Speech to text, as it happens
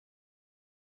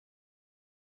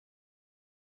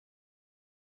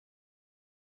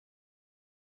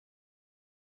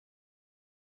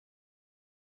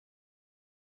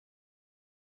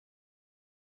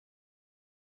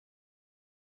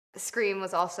Scream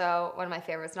was also one of my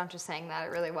favorites. Not just saying that,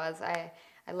 it really was. I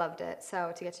loved it.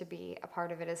 So to get to be a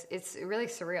part of it it's really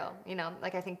surreal, you know.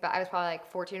 Like I think, but I was probably like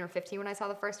 14 or 15 when I saw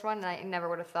the first one, and I never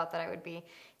would have thought that I would be,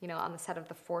 you know, on the set of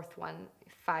the fourth one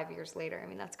 5 years later. I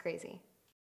mean, that's crazy.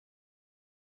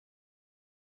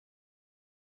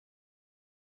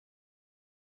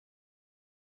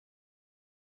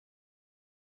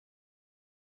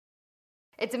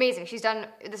 It's amazing.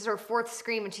 This is her fourth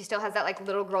Scream, and she still has that like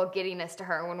little girl giddiness to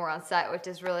her when we're on set, which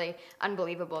is really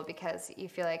unbelievable because you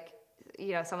feel like,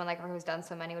 you know, someone like her who's done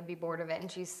so many would be bored of it,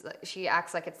 and she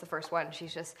acts like it's the first one.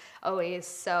 She's just always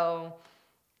so,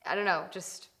 I don't know,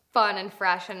 just fun and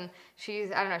fresh, and I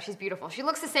don't know, she's beautiful. She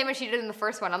looks the same as she did in the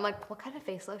first one. I'm like, what kind of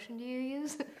face lotion do you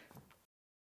use?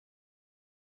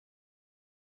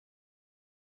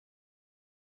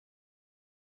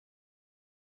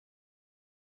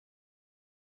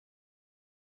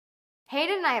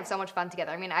 Hayden and I have so much fun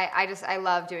together. I mean, I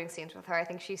love doing scenes with her. I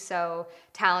think she's so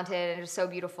talented and just so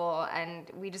beautiful, and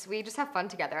we just have fun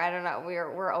together. I don't know.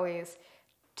 We're always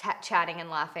chatting and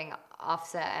laughing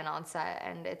offset and on set,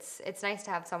 and it's nice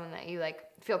to have someone that you like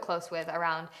feel close with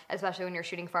around, especially when you're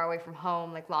shooting far away from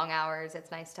home, like long hours.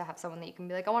 It's nice to have someone that you can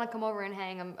be like, I want to come over and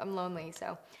hang. I'm lonely,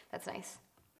 so that's nice.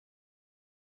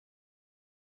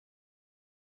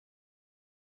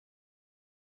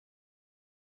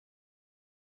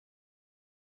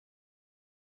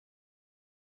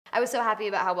 I was so happy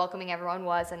about how welcoming everyone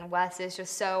was, and Wes is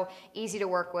just so easy to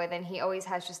work with, and he always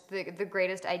has just the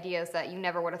greatest ideas that you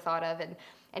never would have thought of, and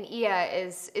Ia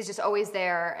is just always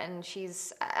there, and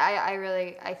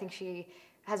I think she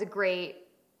has a great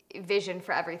vision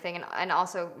for everything, and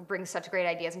also brings such great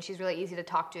ideas, and she's really easy to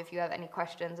talk to if you have any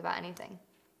questions about anything.